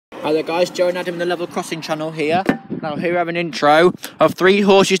Hi there guys, Joe and Adam in the level crossing channel here. Now here we have an intro of 3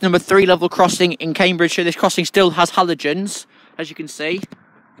 Horseshoes number 3 level crossing in Cambridgeshire. This crossing still has halogens, as you can see.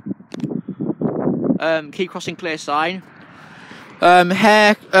 Keep crossing clear sign.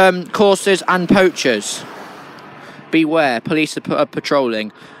 Hare coursers and poachers. Beware, police are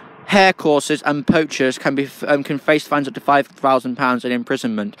patrolling. Hare coursers and poachers can face fines up to £5,000 and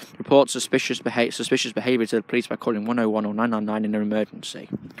imprisonment. Report suspicious behaviour to the police by calling 101 or 999 in an emergency.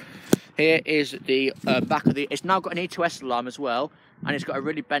 Here is the back of the. It's now got an E2S alarm as well, and it's got a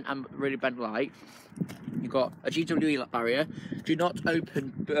really bent light. You've got a GWE barrier. Do not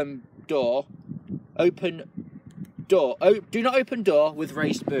open door. Open door. Do not open door with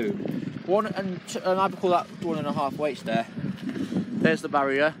raised boom. And I would call that 1.5 weights there. There's the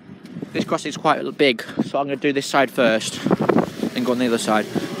barrier. This crossing is quite big, so I'm going to do this side first, then go on the other side.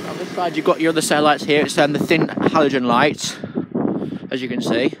 On this side, you've got your other set of lights here. It's the thin halogen lights, as you can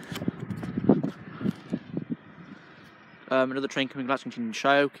see. Another train coming, lights continue to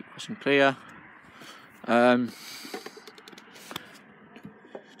show. Keep crossing clear. To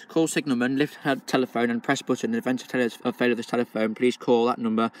call signalman, lift telephone and press button. In the event of failure of this telephone, please call that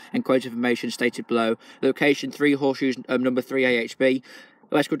number and quote information stated below. Location 3 Horseshoes, number 3 AHB.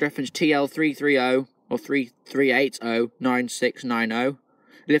 Electrical reference TL330 or 3380 9690.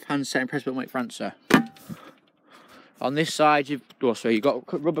 Lift handset and press button, wait for answer. On this side, you've got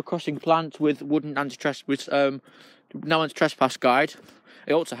rubber crossing plant with wooden anti-trespass no anti-trespass guide.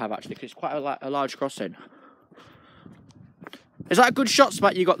 It ought to have actually, because it's quite a large crossing. Is that a good shot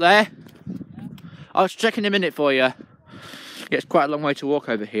spot you got there? I'll check in a minute for you. Yeah, it's quite a long way to walk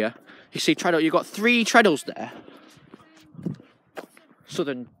over here. You see, you've got 3 treadles there.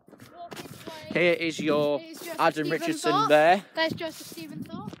 Southern. Here is your Adam Richardson there. There's Joseph Stephen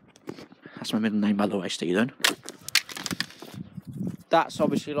Thorpe. That's my middle name, by the way, Stephen. That's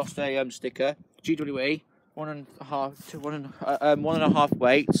obviously lost a sticker. GWE 1.5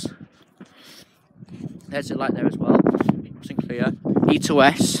 weights. There's a light there as well. Crossing clear.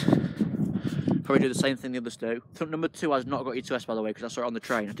 E2S. Probably do the same thing the others do. Number 2 has not got E2S, by the way, because I saw it on the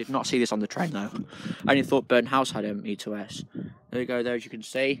train. I did not see this on the train though. I only thought Burn House had E2S. There you go, there, as you can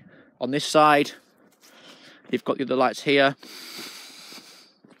see. On this side, you've got the other lights here.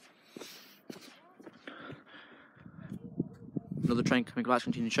 Another train coming, lights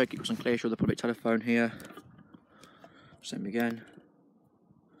continue to show, keep crossing clear, show the public telephone here. Same again.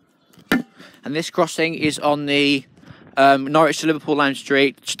 And this crossing is on the Norwich to Liverpool Lime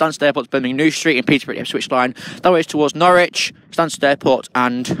Street, Stansted Airport to Birmingham New Street and Peterborough Ipswich line. That way is towards Norwich, Stansted Airport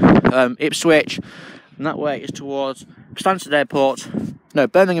and Ipswich. And that way is towards Stansted Airport, no,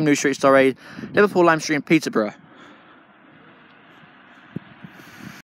 Birmingham New Street, sorry, Liverpool Lime Street and Peterborough.